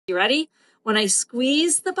You ready? When I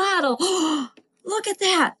squeeze the bottle, look at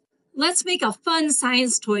that. Let's make a fun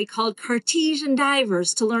science toy called Cartesian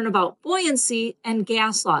divers to learn about buoyancy and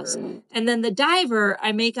gas laws. And then the diver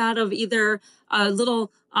I make out of either a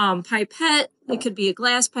little pipette, it could be a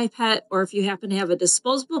glass pipette, or if you happen to have a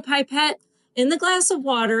disposable pipette, in the glass of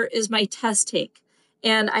water is my test tank.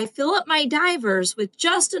 And I fill up my divers with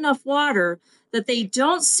just enough water that they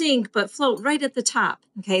don't sink but float right at the top.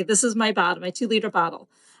 Okay, this is my bottle, my 2-liter bottle.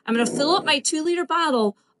 I'm going to fill up my 2-liter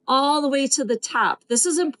bottle all the way to the top. This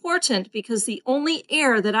is important because the only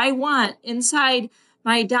air that I want inside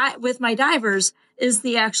with my divers is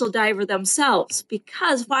the actual diver themselves.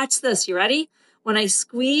 Because watch this, you ready? When I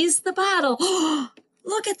squeeze the bottle,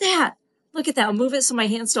 look at that. Look at that. I'll move it so my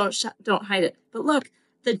hands don't hide it. But look,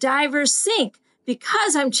 the divers sink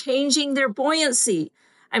because I'm changing their buoyancy.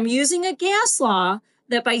 I'm using a gas law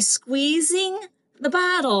that by squeezing the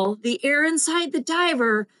bottle, the air inside the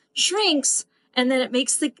diver shrinks, and then it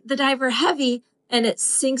makes the diver heavy and it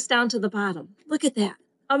sinks down to the bottom. Look at that.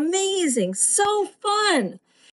 Amazing. So fun.